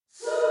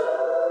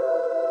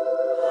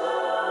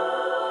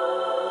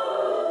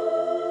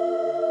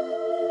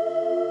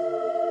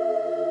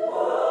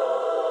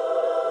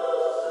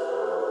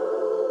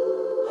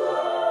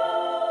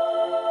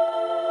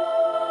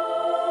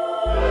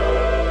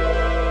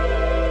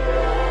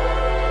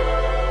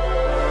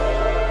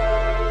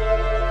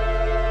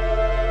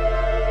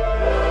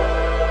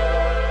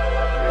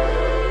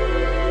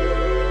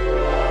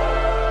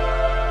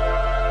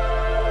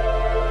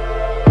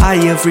I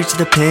have reached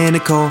the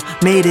pinnacle,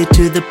 made it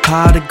to the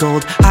pot of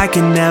gold. I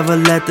can never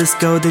let this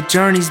go, the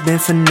journey's been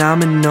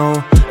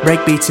phenomenal.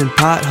 Break beats and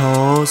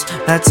potholes,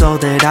 that's all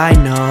that I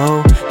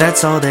know,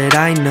 that's all that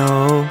I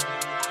know.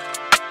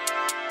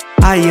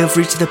 I have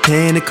reached the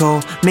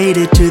pinnacle, made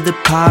it to the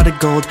pot of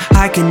gold.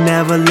 I can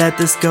never let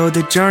this go,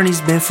 the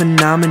journey's been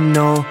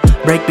phenomenal.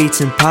 Break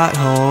beats and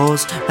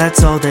potholes,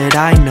 that's all that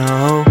I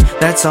know,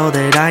 that's all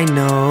that I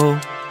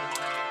know.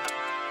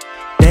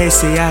 They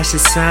say I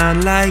should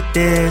sound like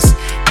this,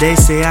 they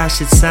say I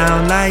should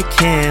sound like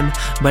him,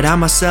 but I'm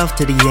myself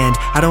to the end.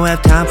 I don't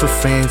have time for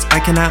friends, I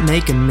cannot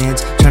make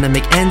amends. Trying to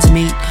make ends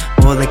meet,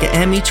 more like an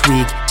M each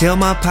week, till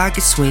my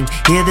pockets swing.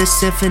 Hear this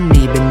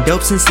symphony, been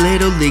dope since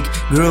Little League.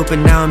 Grew up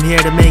and now I'm here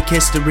to make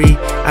history.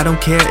 I don't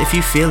care if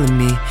you feeling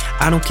me,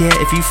 I don't care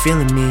if you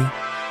feeling me,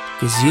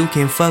 cause you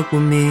can't fuck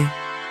with me.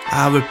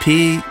 I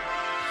repeat,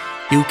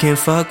 you can't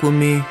fuck with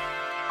me.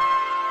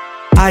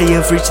 I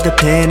have reached the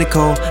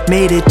pinnacle,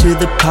 made it to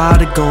the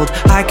pot of gold.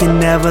 I can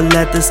never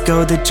let this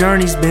go, the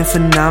journey's been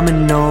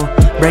phenomenal.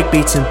 Break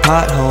beats and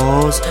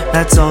potholes,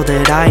 that's all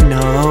that I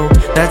know,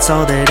 that's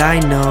all that I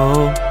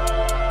know.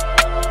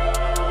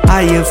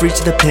 I have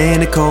reached the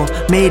pinnacle,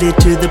 made it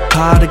to the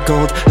pot of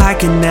gold. I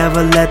can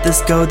never let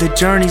this go, the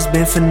journey's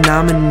been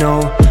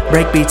phenomenal.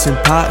 Break beats and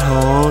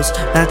potholes,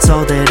 that's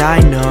all that I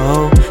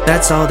know,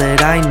 that's all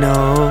that I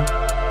know.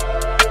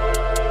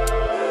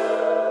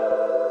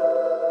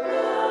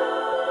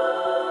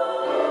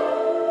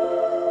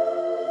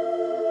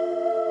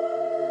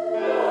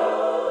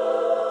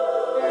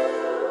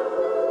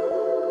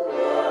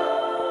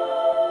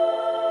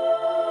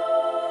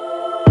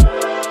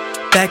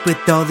 Back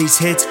with all these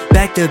hits,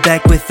 back to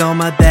back with all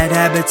my bad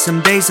habits.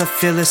 Some days I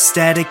feel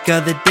ecstatic,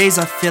 other days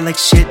I feel like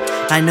shit.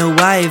 I know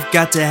I've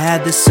got to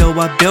have this, so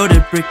I build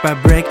it brick by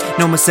brick.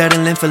 No more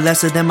settling for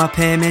lesser than my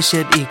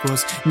penmanship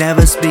equals.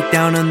 Never speak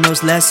down on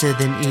those lesser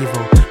than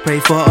evil. Pray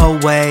for a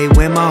way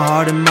when my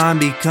heart and mind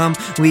become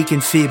weak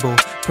and feeble.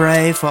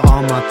 Pray for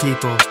all my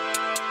people,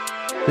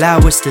 allow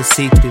us to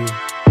see through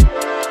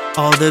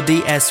all the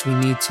BS we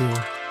need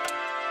to.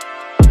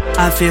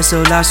 I feel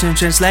so lost in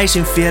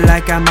translation, feel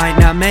like I might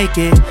not make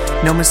it.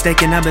 No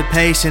mistaking, I've been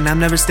patient, I'm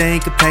never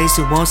staying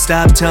complacent. Won't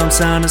stop till I'm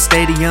signed on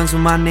stadiums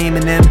with my name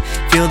in them.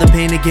 Feel the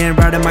pain again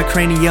right in my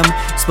cranium.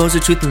 Expose the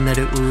truth and let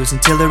it ooze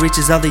until it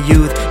reaches all the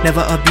youth.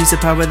 Never abuse the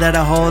power that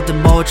I hold, the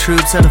more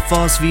troops of the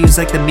false views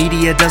like the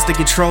media does to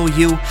control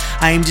you.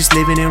 I am just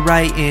living and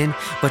writing,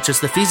 but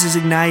just the fuse is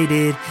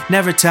ignited.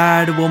 Never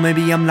tired, well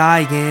maybe I'm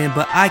lying,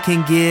 but I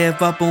can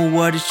give up on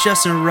what is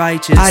just and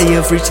righteous. I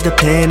have reached the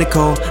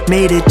pinnacle,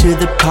 made it to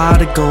the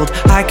pot of gold.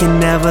 I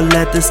can never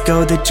let this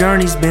go, the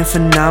journey's been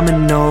phenomenal.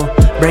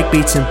 Break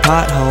beats and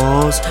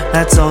potholes,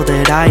 that's all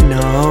that I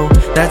know,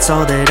 that's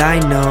all that I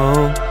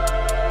know.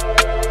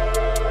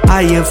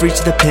 I have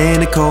reached the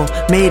pinnacle,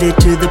 made it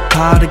to the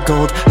pot of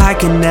gold. I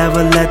can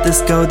never let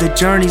this go, the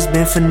journey's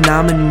been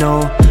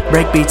phenomenal.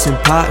 Break beats and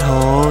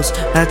potholes,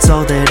 that's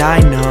all that I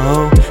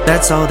know,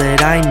 that's all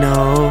that I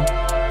know.